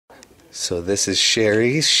So this is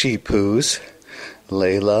Sherry's Shih-Poos,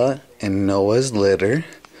 Leila and Noah's litter.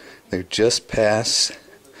 They're just past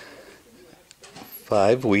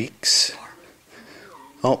 5 weeks.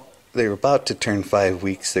 Oh, they're about to turn 5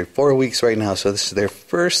 weeks. They're 4 weeks right now, so this is their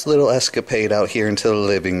first little escapade out here into the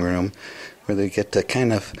living room where they get to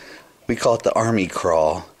kind of, we call it the army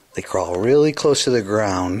crawl. They crawl really close to the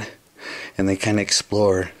ground and they kind of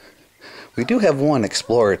explore. We do have one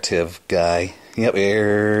explorative guy. Yep,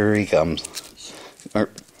 here he comes.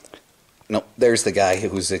 No, there's the guy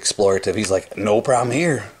who's explorative. He's like, no problem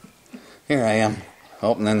here. Here I am.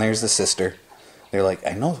 Oh, and then there's the sister. They're like,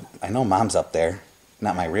 I know mom's up there.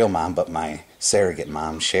 Not my real mom, but my surrogate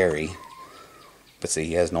mom, Sherry. But see,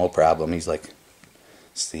 he has no problem. He's like,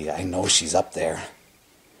 see, I know she's up there.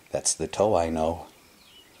 That's the toe I know.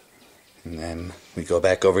 And then we go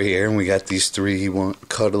back over here and we got these three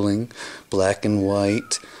cuddling, black and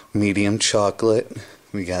white, medium chocolate.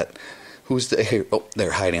 We got, who's the, here? Oh,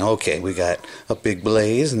 they're hiding. Okay, we got a big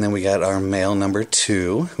Blaze, and then we got our male number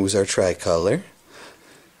 2, who's our tricolor.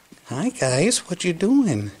 Hi guys, what you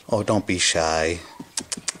doing? Oh, don't be shy.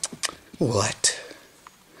 What?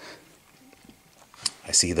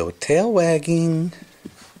 I see the tail wagging.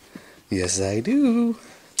 Yes, I do.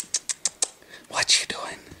 What you doing?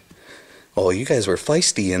 Oh, you guys were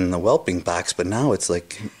feisty in the whelping box, but now it's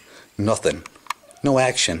like nothing. No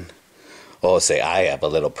action. Oh, say, I have a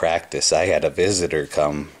little practice. I had a visitor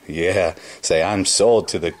come. Yeah. Say, I'm sold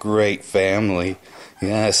to the great family.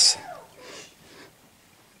 Yes.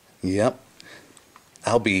 Yep.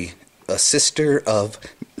 I'll be a sister of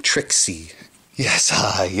Trixie. Yes,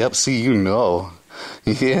 yep, see, you know.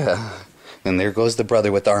 Yeah. And there goes the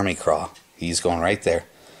brother with the army crawl. He's going right there.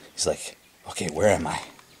 He's like, okay, where am I?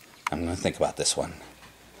 I'm going to think about this one.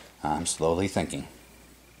 I'm slowly thinking.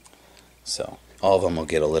 So, all of them will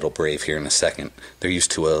get a little brave here in a second. They're used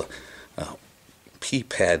to a pee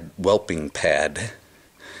pad, whelping pad.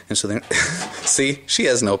 And so they're, see, she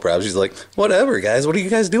has no problem. She's like, whatever, guys, what are you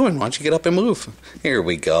guys doing? Why don't you get up and move? Here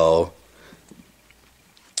we go.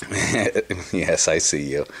 Yes, I see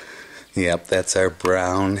you. Yep, that's our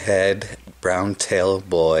brown head, brown tail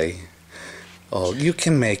boy. Oh, you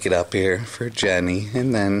can make it up here for Jenny.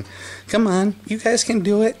 And then, come on, you guys can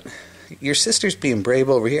do it. Your sister's being brave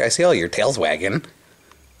over here. I see all your tails wagging.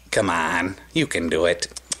 Come on, you can do it.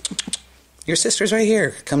 Your sister's right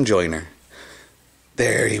here. Come join her.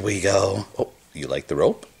 There we go. Oh, you like the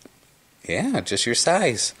rope? Yeah, just your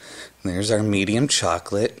size. There's our medium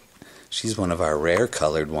chocolate. She's one of our rare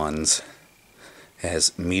colored ones.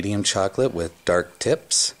 Has medium chocolate with dark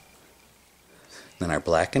tips. Then our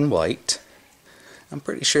black and white. I'm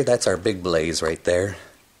pretty sure that's our big Blaze right there.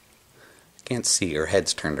 Can't see, her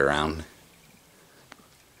head's turned around.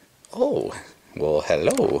 Oh, well,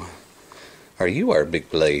 hello. Are you our big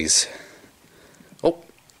Blaze? Oh,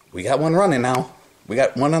 we got one running now. We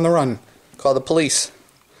got one on the run. Call the police.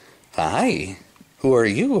 Hi, who are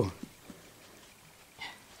you?